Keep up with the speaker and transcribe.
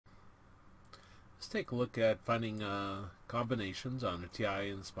take a look at finding combinations on a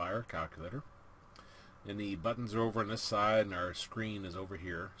TI-Nspire calculator. And the buttons are over on this side and our screen is over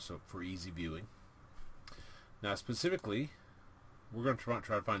here, so for easy viewing. Now specifically, we're going to try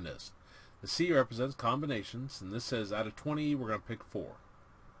to find this. The C represents combinations, and this says out of 20 we're going to pick 4.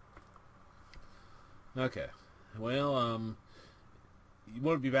 Okay, well, you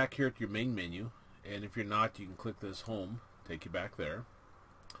want to be back here at your main menu, and if you're not, you can click this home, take you back there.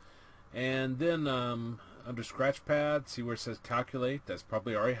 And then under Scratchpad, see where it says calculate. That's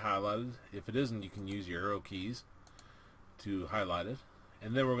probably already highlighted. If it isn't, you can use your arrow keys to highlight it.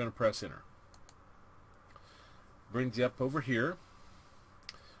 And then we're going to press enter. Brings you up over here.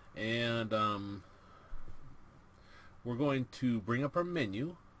 And we're going to bring up our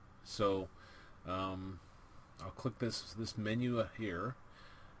menu. So I'll click this menu here.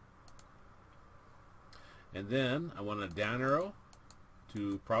 And then I want a down arrow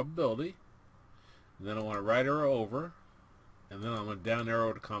to probability, and then I want a right arrow over, and then I'm going to down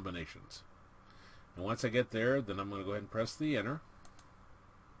arrow to combinations. And once I get there, then I'm going to go ahead and press the enter.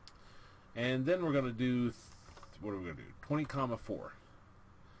 And then we're going to do, what are we going to do? 20 comma 4.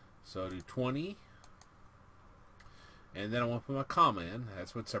 So do 20, and then I want to put my comma in.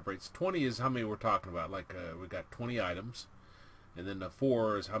 That's what separates. 20 is how many we're talking about. Like we got 20 items, and then the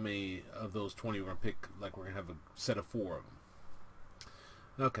 4 is how many of those 20 we're going to pick. Like we're going to have a set of 4 of them.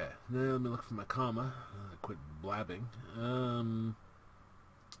 Okay, now let me look for my comma. Quit blabbing.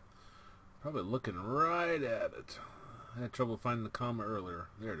 Probably looking right at it. I had trouble finding the comma earlier.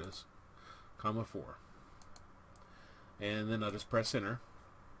 There it is. Comma 4. And then I'll just press enter.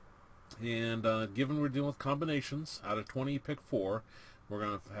 And given we're dealing with combinations, out of 20 you pick 4, we're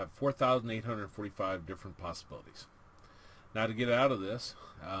going to have 4,845 different possibilities. Now to get out of this,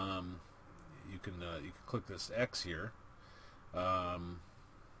 you can click this X here.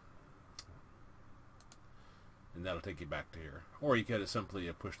 And that'll take you back to here, or you could simply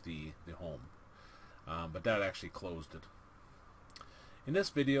push the home, but that actually closed it. In this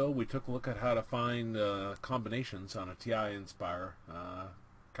video we took a look at how to find combinations on a TI-Nspire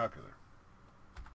calculator.